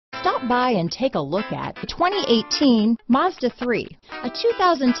Stop by and take a look at the 2018 Mazda 3. A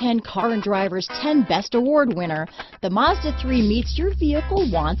 2010 Car and Driver's 10 Best Award winner, the Mazda 3 meets your vehicle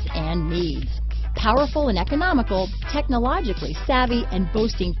wants and needs. Powerful and economical, technologically savvy, and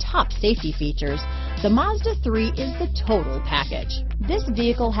boasting top safety features, the Mazda 3 is the total package. This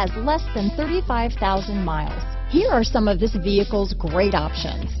vehicle has less than 35,000 miles. Here are some of this vehicle's great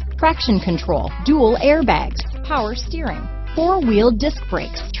options: traction control, dual airbags, power steering, four-wheel disc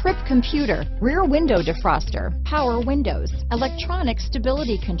brakes, trip computer, rear window defroster, power windows, electronic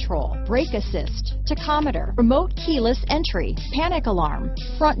stability control, brake assist, tachometer, remote keyless entry, panic alarm,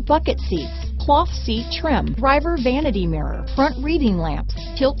 front bucket seats, cloth seat trim, driver vanity mirror, front reading lamps,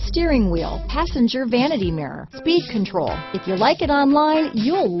 tilt steering wheel, passenger vanity mirror, speed control. If you like it online,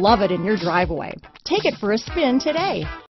 you'll love it in your driveway. Take it for a spin today.